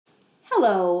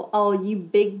Hello, all you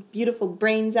big, beautiful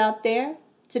brains out there.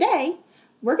 Today,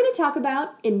 we're going to talk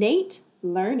about innate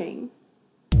learning.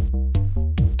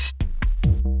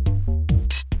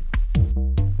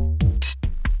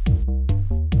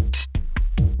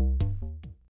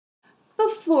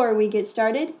 Before we get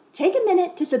started, take a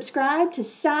minute to subscribe to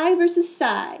Psy vs.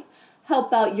 Psy.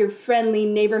 Help out your friendly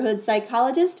neighborhood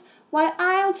psychologist while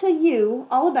I'll tell you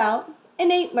all about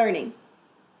innate learning.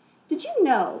 Did you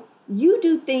know you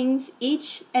do things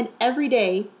each and every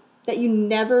day that you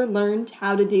never learned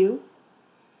how to do?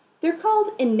 They're called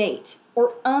innate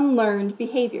or unlearned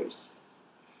behaviors.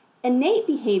 Innate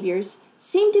behaviors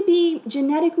seem to be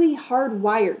genetically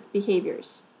hardwired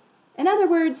behaviors. In other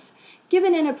words,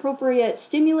 given an appropriate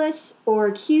stimulus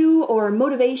or cue or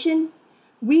motivation,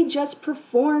 we just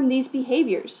perform these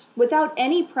behaviors without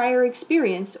any prior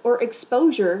experience or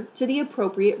exposure to the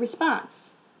appropriate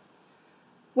response.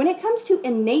 When it comes to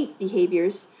innate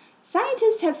behaviors,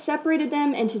 scientists have separated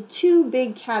them into two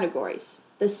big categories,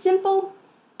 the simple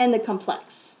and the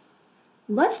complex.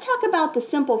 Let's talk about the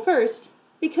simple first,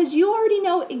 because you already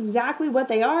know exactly what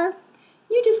they are.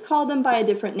 You just call them by a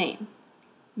different name.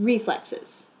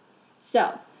 Reflexes.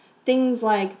 So, things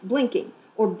like blinking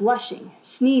or blushing,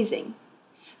 sneezing.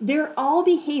 They're all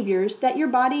behaviors that your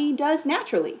body does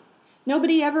naturally.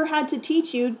 Nobody ever had to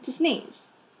teach you to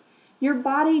sneeze. Your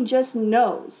body just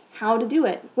knows how to do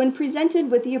it when presented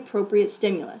with the appropriate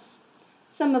stimulus.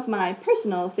 Some of my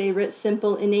personal favorite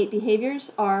simple innate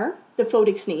behaviors are the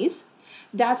photic sneeze.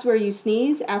 That's where you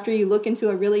sneeze after you look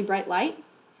into a really bright light.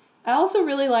 I also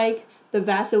really like the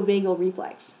vasovagal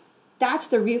reflex. That's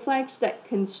the reflex that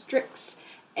constricts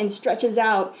and stretches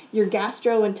out your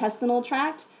gastrointestinal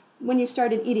tract when you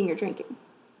started eating or drinking.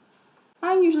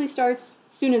 Mine usually starts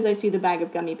as soon as I see the bag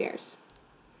of gummy bears.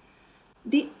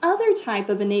 The other type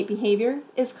of innate behavior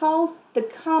is called the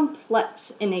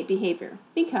complex innate behavior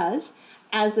because,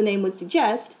 as the name would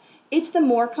suggest, it's the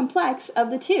more complex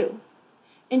of the two.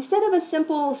 Instead of a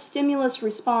simple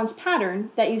stimulus-response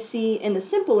pattern that you see in the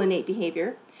simple innate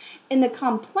behavior, in the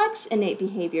complex innate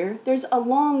behavior, there's a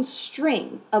long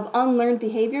string of unlearned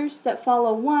behaviors that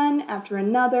follow one after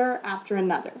another after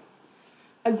another.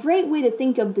 A great way to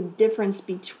think of the difference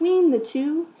between the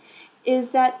two is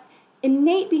that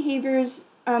innate behaviors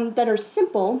that are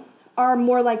simple are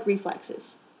more like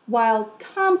reflexes, while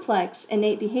complex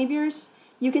innate behaviors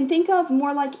you can think of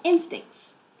more like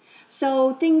instincts.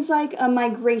 So things like a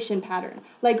migration pattern,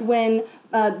 like when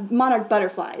monarch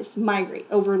butterflies migrate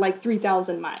over like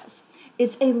 3,000 miles.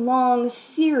 It's a long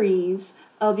series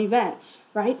of events,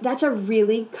 right? That's a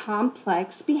really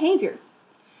complex behavior.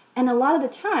 And a lot of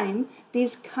the time,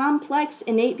 these complex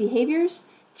innate behaviors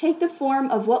take the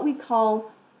form of what we call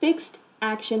fixed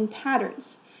action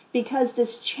patterns, because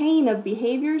this chain of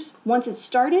behaviors, once it's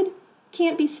started,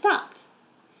 can't be stopped.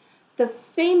 The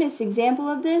famous example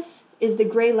of this is the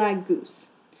gray-lag goose.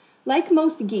 Like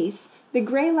most geese, the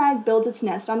gray-lag builds its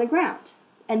nest on the ground,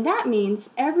 and that means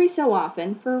every so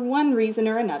often, for one reason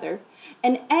or another,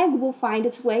 an egg will find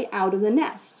its way out of the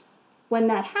nest. When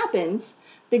that happens,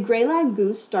 the gray-lag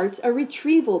goose starts a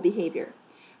retrieval behavior,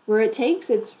 where it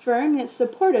takes its firm yet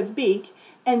supportive beak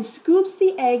and scoops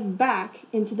the egg back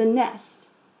into the nest.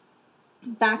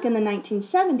 Back in the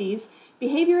 1970s,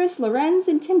 behaviorists Lorenz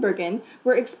and Tinbergen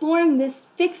were exploring this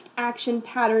fixed action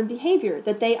pattern behavior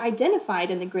that they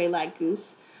identified in the gray-lag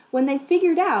goose when they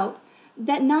figured out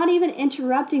that not even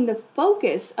interrupting the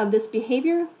focus of this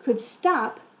behavior could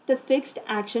stop the fixed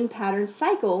action pattern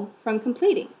cycle from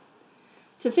completing.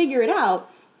 To figure it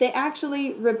out, they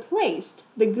actually replaced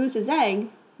the goose's egg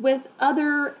with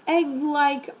other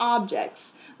egg-like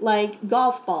objects like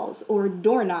golf balls or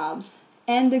doorknobs,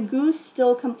 and the goose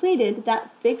still completed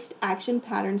that fixed action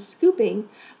pattern scooping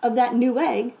of that new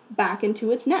egg back into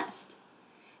its nest.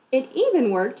 It even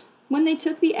worked when they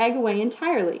took the egg away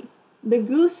entirely. The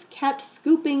goose kept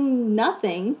scooping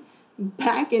nothing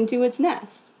back into its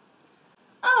nest.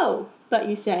 Oh, but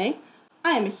you say,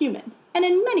 I am a human, and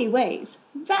in many ways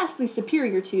vastly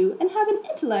superior to and have an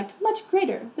intellect much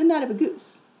greater than that of a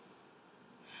goose.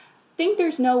 Think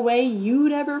there's no way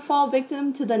you'd ever fall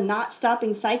victim to the not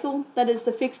stopping cycle that is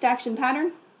the fixed action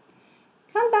pattern?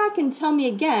 Come back and tell me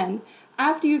again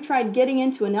after you've tried getting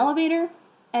into an elevator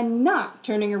and not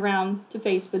turning around to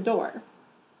face the door.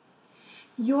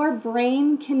 Your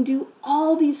brain can do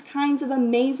all these kinds of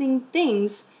amazing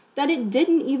things that it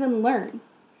didn't even learn.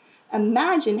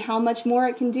 Imagine how much more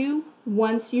it can do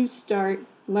once you start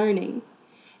learning.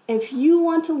 If you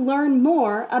want to learn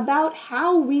more about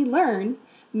how we learn,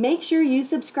 make sure you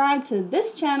subscribe to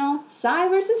this channel, Psy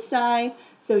vs. Psy,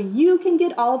 so you can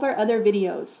get all of our other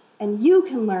videos and you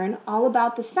can learn all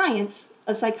about the science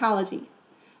of psychology.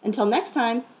 Until next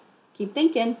time, keep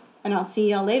thinking, and I'll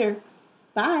see y'all later.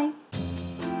 Bye.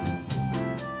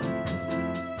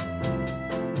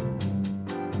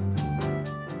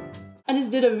 I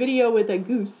just did a video with a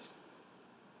goose.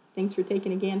 Thanks for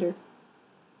taking a gander.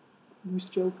 Goose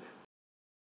joke.